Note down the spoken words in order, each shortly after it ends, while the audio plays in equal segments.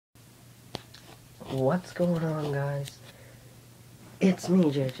What's going on, guys? It's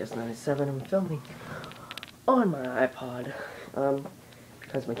me, justin.shonaman. I'm filming on my iPod,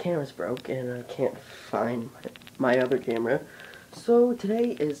 because my camera's broke and I can't find my other camera. So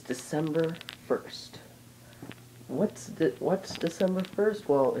today is December 1st. What's December 1st?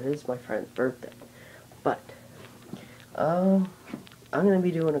 Well, it is my friend's birthday. But I'm gonna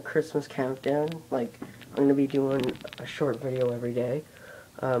be doing a Christmas countdown. Like, I'm gonna be doing a short video every day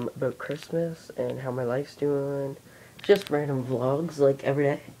about Christmas and how my life's doing. Just random vlogs, like, every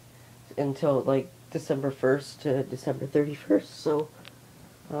day until, like, December 1st to December 31st. So,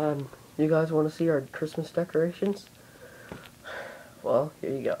 you guys want to see our Christmas decorations? Well, here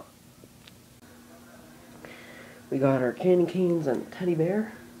you go. We got our candy canes and teddy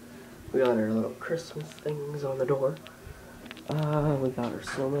bear. We got our little Christmas things on the door. We got our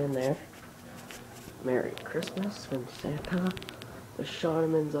snowman there. Merry Christmas from Santa. The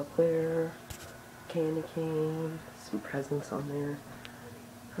Shonamans up there. Candy cane. Some presents on there.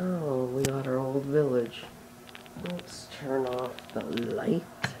 Oh, we got our old village. Let's turn off the light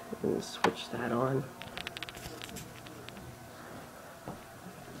and switch that on.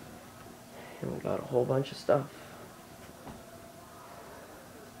 And we got a whole bunch of stuff.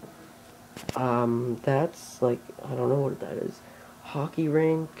 That's like, I don't know what that is. Hockey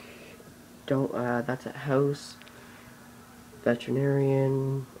rink. That's a house.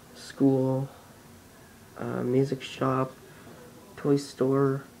 Veterinarian. School. Music shop. Toy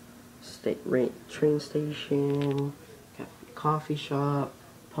store. Train station. Coffee shop.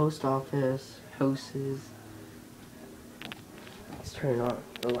 Post office. Houses. Let's turn on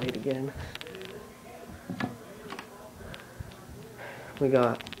the light again. We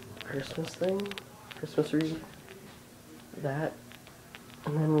got Christmas thing, Christmas wreath, that,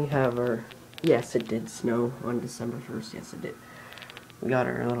 and then we have our, yes, it did snow on December 1st, yes it did. We got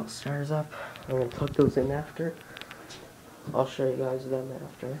our little stars up. I'm going to plug those in after. I'll show you guys them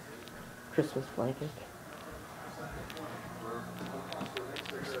after. Christmas blanket.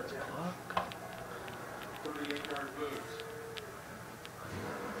 Christmas clock.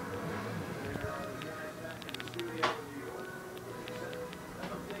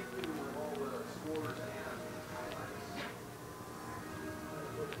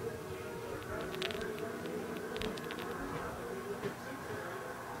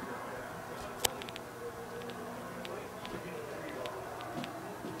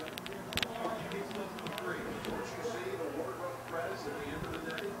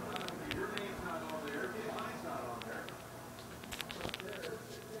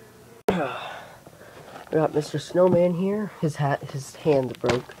 We got Mr. Snowman here. His hand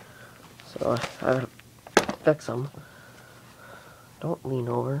broke, so I gotta fix him. Don't lean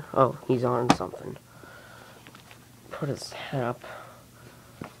over. Oh, he's on something. Put his head up.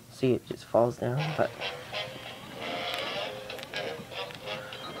 See, it just falls down, but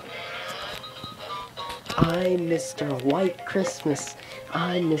I'm Mr. White Christmas.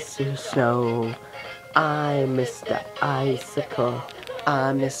 I'm Mr. Snow. I'm Mr. Icicle.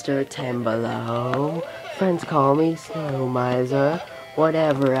 I'm Mr. Timberlow. Friends call me Snow Miser.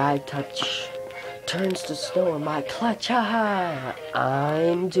 Whatever I touch turns to snow in my clutch. Ha ha!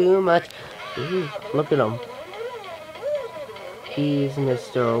 I'm too much. Ooh, look at him. He's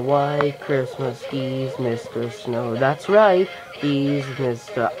Mr. White Christmas. He's Mr. Snow. That's right. He's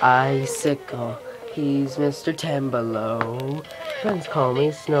Mr. Icicle. He's Mr. Timberlow. Friends call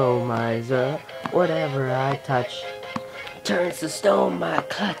me Snow Miser. Whatever I touch turns to stone my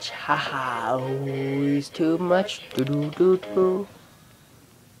clutch. Ha ha. Oh, he's too much. Do do do do.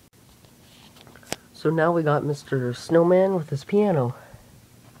 So now we got Mr. Snowman with his piano.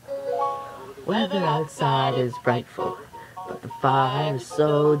 Weather outside is frightful, but the fire is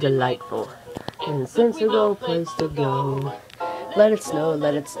so delightful. And since there's no place to go, let it snow,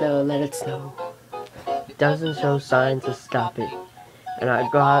 let it snow, let it snow. It doesn't show signs to stop it. And I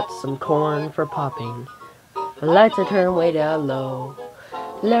got some corn for popping. The lights are turned way down low.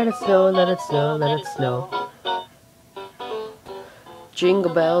 Let it snow, let it snow, let it snow.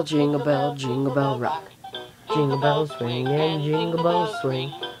 Jingle bell, jingle bell, jingle bell rock. Jingle bells swing and jingle bells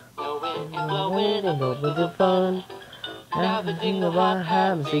swing. With the fun, everything about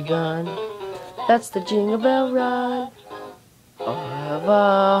has begun. That's the Jingle Bell Ride. Oh, have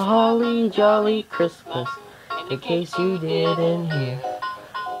a holly jolly Christmas, in case you didn't hear.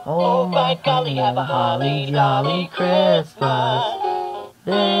 Oh my golly, have a holly jolly Christmas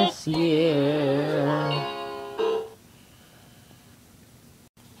this year.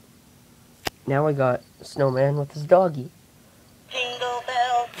 Now I got Snowman with his doggy.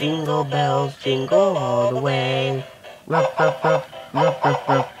 Jingle bells, jingle all the way. Ruff, ruff, ruff, ruff, ruff,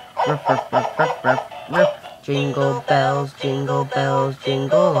 ruff, ruff, ruff, ruff, ruff, ruff. Jingle bells, jingle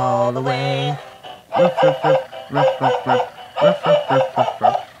all the way. Ruff, ruff, ruff, ruff, ruff, ruff, ruff, ruff, ruff, ruff,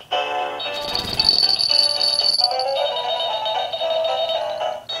 ruff.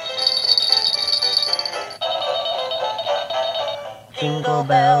 Jingle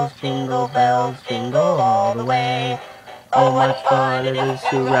bells, jingle all the way. Oh, much fun it is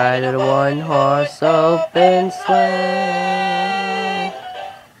to ride in a one-horse open sleigh.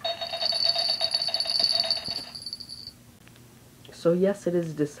 So yes, it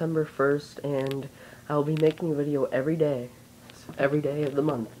is December 1st, and I'll be making a video every day of the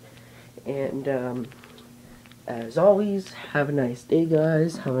month. And as always, have a nice day,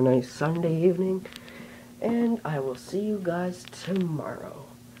 guys. Have a nice Sunday evening, and I will see you guys tomorrow.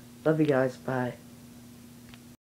 Love you guys. Bye.